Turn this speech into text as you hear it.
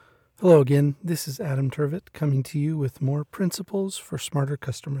Hello again, this is Adam Turvitt coming to you with more principles for smarter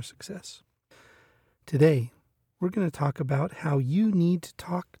customer success. Today, we're going to talk about how you need to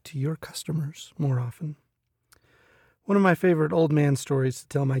talk to your customers more often. One of my favorite old man stories to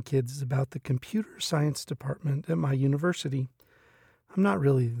tell my kids is about the computer science department at my university. I'm not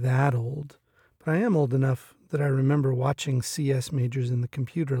really that old, but I am old enough that I remember watching CS majors in the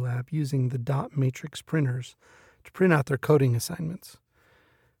computer lab using the dot matrix printers to print out their coding assignments.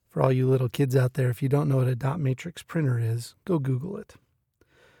 For all you little kids out there, if you don't know what a dot matrix printer is, go Google it.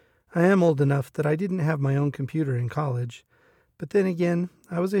 I am old enough that I didn't have my own computer in college, but then again,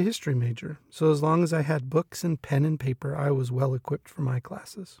 I was a history major, so as long as I had books and pen and paper, I was well equipped for my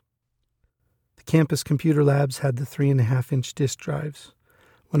classes. The campus computer labs had the 3.5-inch disk drives.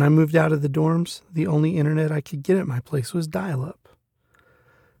 When I moved out of the dorms, the only internet I could get at my place was dial-up.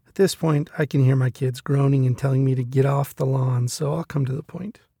 At this point, I can hear my kids groaning and telling me to get off the lawn, so I'll come to the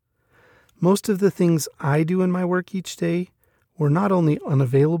point. Most of the things I do in my work each day were not only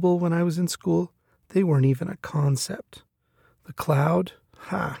unavailable when I was in school, they weren't even a concept. The cloud?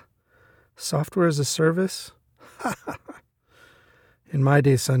 Software as a service? In my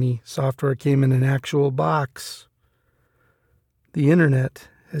day, Sonny, software came in an actual box. The internet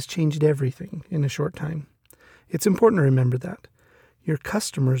has changed everything in a short time. It's important to remember that. Your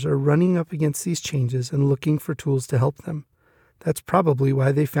customers are running up against these changes and looking for tools to help them. That's probably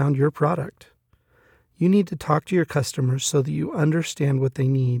why they found your product. You need to talk to your customers so that you understand what they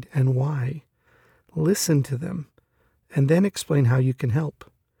need and why. Listen to them, and then explain how you can help.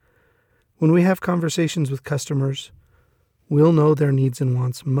 When we have conversations with customers, we'll know their needs and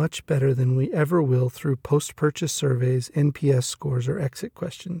wants much better than we ever will through post-purchase surveys, NPS scores, or exit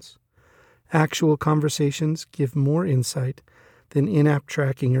questions. Actual conversations give more insight than in-app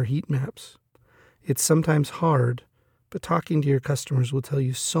tracking or heat maps. It's sometimes hard, but talking to your customers will tell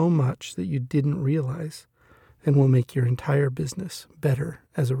you so much that you didn't realize and will make your entire business better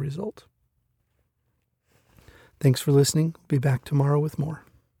as a result. Thanks for listening. Be back tomorrow with more.